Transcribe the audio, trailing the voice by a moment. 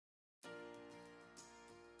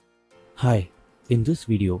Hi, in this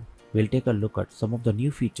video, we'll take a look at some of the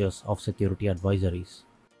new features of security advisories.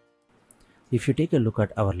 If you take a look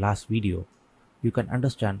at our last video, you can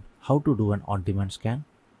understand how to do an on-demand scan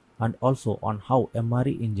and also on how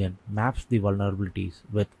MRE engine maps the vulnerabilities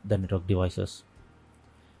with the network devices.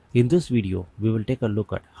 In this video, we will take a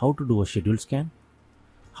look at how to do a schedule scan,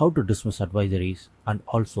 how to dismiss advisories, and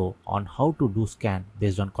also on how to do scan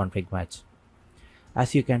based on config match.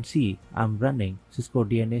 As you can see, I'm running Cisco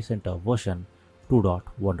DNA Center version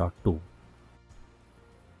 2.1.2.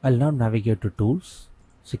 I'll now navigate to Tools,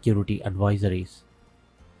 Security Advisories.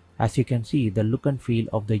 As you can see, the look and feel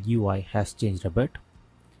of the UI has changed a bit.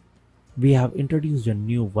 We have introduced a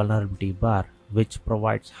new vulnerability bar which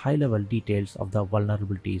provides high-level details of the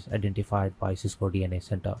vulnerabilities identified by Cisco DNA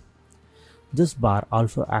Center. This bar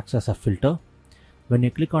also acts as a filter. When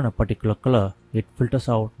you click on a particular color, it filters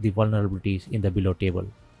out the vulnerabilities in the below table.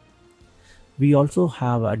 We also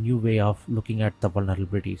have a new way of looking at the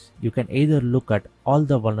vulnerabilities. You can either look at all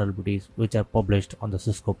the vulnerabilities which are published on the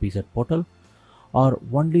Cisco PZ portal or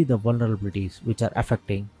only the vulnerabilities which are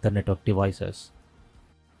affecting the network devices.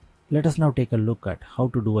 Let us now take a look at how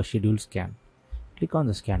to do a schedule scan. Click on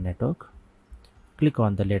the scan network. Click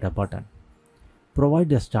on the later button. Provide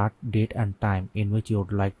the start date and time in which you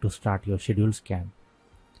would like to start your schedule scan.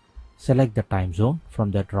 Select the time zone from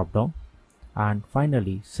the drop-down and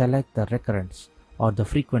finally select the recurrence or the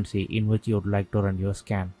frequency in which you would like to run your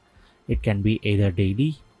scan. It can be either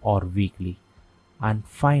daily or weekly. And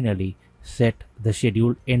finally set the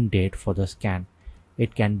scheduled end date for the scan.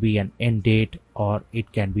 It can be an end date or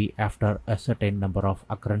it can be after a certain number of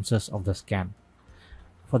occurrences of the scan.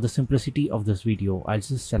 For the simplicity of this video, I'll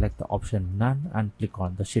just select the option None and click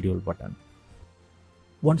on the Schedule button.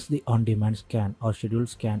 Once the on-demand scan or schedule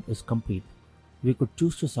scan is complete, we could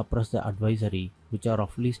choose to suppress the advisory which are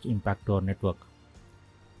of least impact to our network.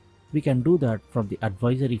 We can do that from the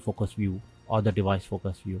advisory focus view or the device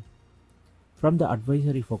focus view. From the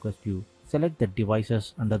advisory focus view, select the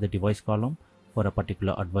devices under the device column for a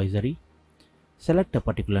particular advisory. Select a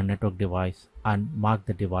particular network device and mark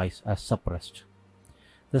the device as suppressed.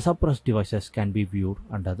 The suppressed devices can be viewed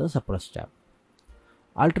under the Suppressed tab.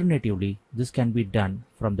 Alternatively, this can be done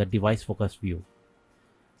from the device focus view.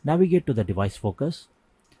 Navigate to the device focus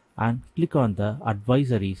and click on the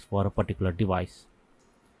advisories for a particular device.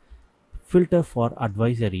 Filter for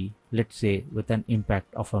advisory, let's say with an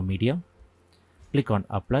impact of a medium. Click on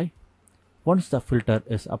Apply. Once the filter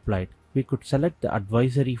is applied, we could select the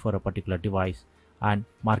advisory for a particular device and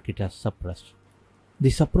mark it as suppressed. The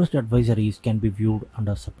suppressed advisories can be viewed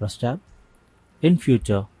under Suppressed tab. In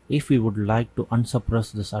future, if we would like to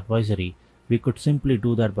unsuppress this advisory, we could simply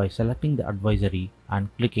do that by selecting the advisory and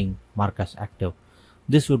clicking Mark as Active.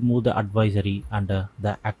 This would move the advisory under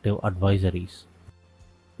the active advisories.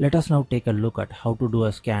 Let us now take a look at how to do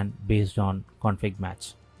a scan based on config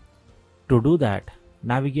match. To do that,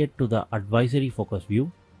 navigate to the advisory focus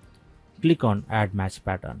view. Click on Add Match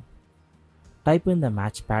Pattern. Type in the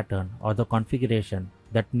match pattern or the configuration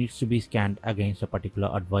that needs to be scanned against a particular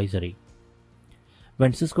advisory.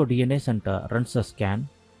 When Cisco DNA Center runs a scan,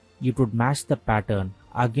 it would match the pattern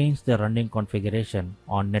against the running configuration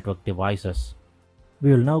on network devices.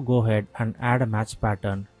 We will now go ahead and add a match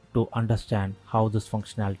pattern to understand how this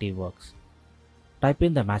functionality works. Type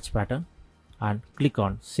in the match pattern and click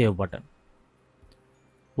on Save button.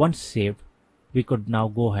 Once saved, we could now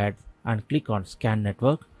go ahead and click on Scan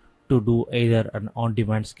Network to do either an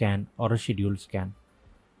on-demand scan or a scheduled scan.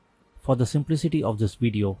 For the simplicity of this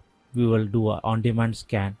video, we will do an on-demand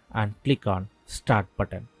scan and click on Start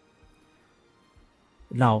button.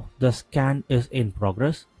 Now the scan is in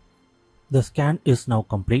progress. The scan is now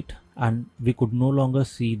complete and we could no longer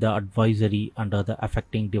see the advisory under the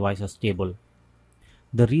affecting devices table.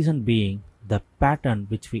 The reason being the pattern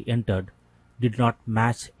which we entered did not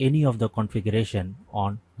match any of the configuration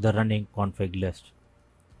on the running config list.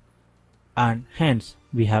 And hence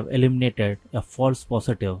we have eliminated a false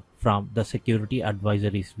positive from the security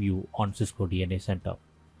advisories view on Cisco DNA Center.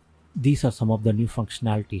 These are some of the new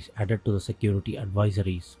functionalities added to the security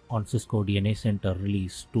advisories on Cisco DNA Center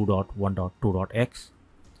release 2.1.2.x.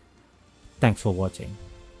 Thanks for watching.